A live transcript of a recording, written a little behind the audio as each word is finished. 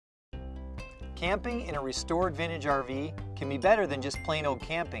Camping in a restored vintage RV can be better than just plain old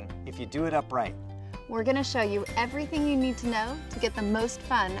camping if you do it upright. We're going to show you everything you need to know to get the most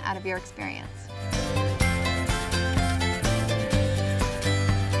fun out of your experience.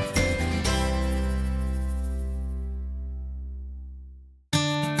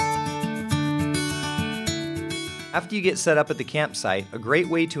 After you get set up at the campsite, a great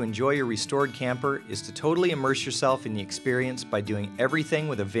way to enjoy your restored camper is to totally immerse yourself in the experience by doing everything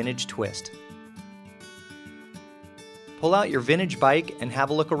with a vintage twist. Pull out your vintage bike and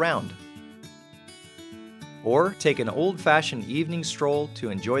have a look around. Or take an old-fashioned evening stroll to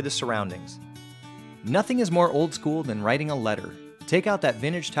enjoy the surroundings. Nothing is more old school than writing a letter. Take out that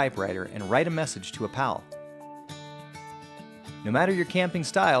vintage typewriter and write a message to a pal. No matter your camping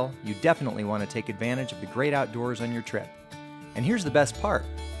style, you definitely want to take advantage of the great outdoors on your trip. And here's the best part.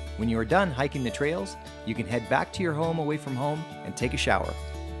 When you are done hiking the trails, you can head back to your home away from home and take a shower.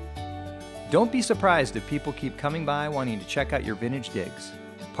 Don't be surprised if people keep coming by wanting to check out your vintage digs.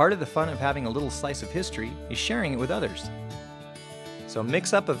 Part of the fun of having a little slice of history is sharing it with others. So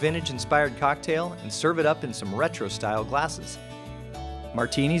mix up a vintage-inspired cocktail and serve it up in some retro-style glasses.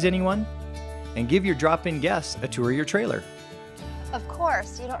 Martinis, anyone? And give your drop-in guests a tour of your trailer. Of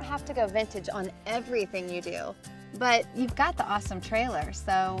course, you don't have to go vintage on everything you do, but you've got the awesome trailer,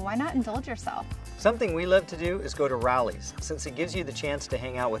 so why not indulge yourself? Something we love to do is go to rallies, since it gives you the chance to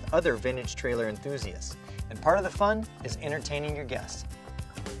hang out with other vintage trailer enthusiasts. And part of the fun is entertaining your guests.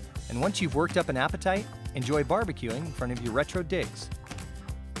 And once you've worked up an appetite, enjoy barbecuing in front of your retro digs.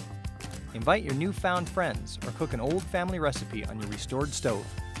 Invite your newfound friends or cook an old family recipe on your restored stove.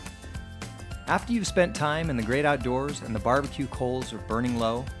 After you've spent time in the great outdoors and the barbecue coals are burning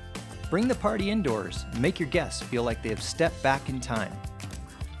low, bring the party indoors and make your guests feel like they have stepped back in time.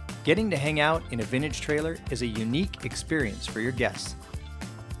 Getting to hang out in a vintage trailer is a unique experience for your guests.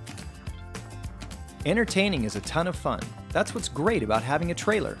 Entertaining is a ton of fun. That's what's great about having a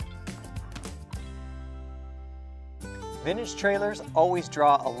trailer. Vintage trailers always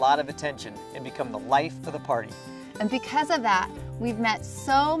draw a lot of attention and become the life of the party. And because of that, we've met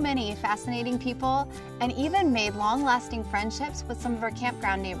so many fascinating people and even made long-lasting friendships with some of our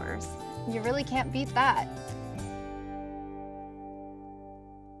campground neighbors. You really can't beat that.